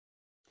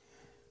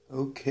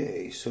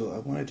Okay, so I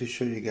wanted to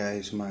show you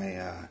guys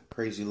my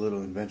crazy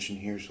little invention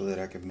here so that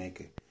I can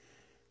make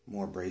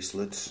more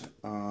bracelets.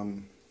 I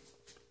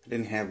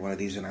didn't have one of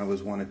these and I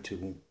always wanted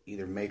to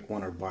either make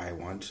one or buy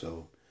one,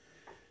 so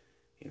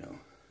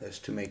that's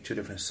to make two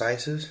different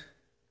sizes.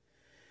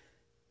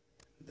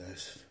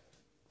 That's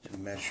to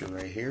measure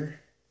right here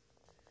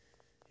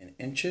in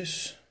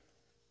inches.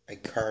 I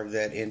carved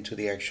that into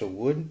the actual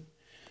wood,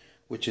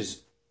 which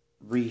is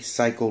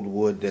recycled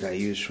wood that I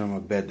used from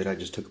a bed that I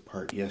just took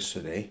apart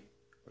yesterday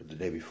or the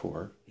day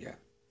before. Yeah.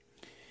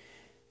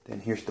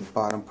 Then here's the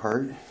bottom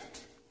part.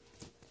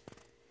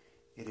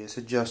 It is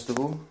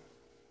adjustable.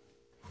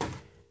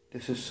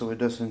 This is so it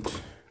doesn't,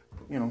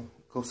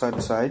 go side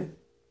to side.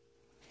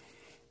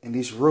 And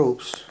these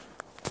ropes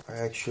are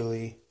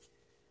actually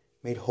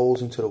made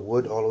holes into the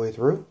wood all the way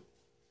through.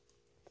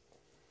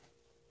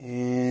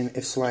 And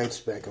it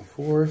slides back and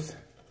forth.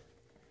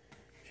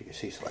 As you can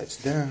see, it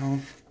slides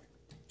down.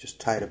 Just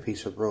tied a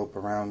piece of rope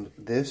around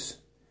this.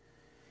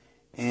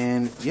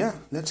 And yeah,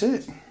 that's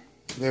it.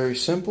 Very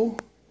simple.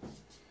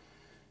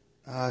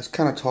 It's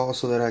kind of tall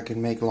so that I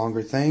can make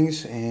longer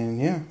things.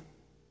 And yeah,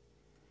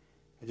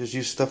 I just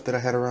used stuff that I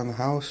had around the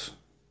house.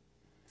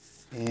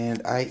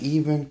 And I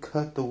even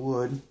cut the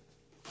wood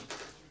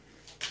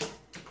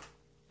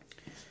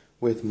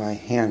with my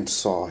hand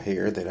saw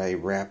here that I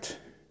wrapped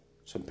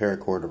some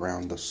paracord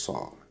around the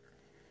saw.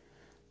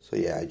 So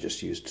yeah, I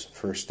just used the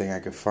first thing I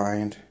could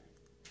find.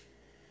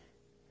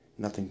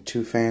 Nothing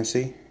too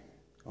fancy,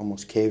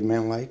 almost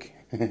caveman-like.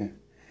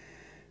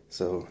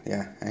 So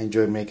yeah, I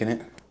enjoyed making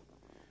it.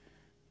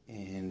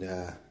 And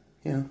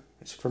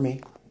it's for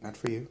me, not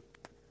for you,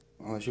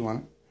 unless you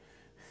want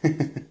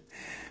it.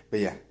 But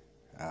yeah,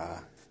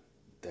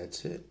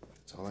 that's it.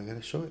 That's all I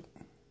gotta show it.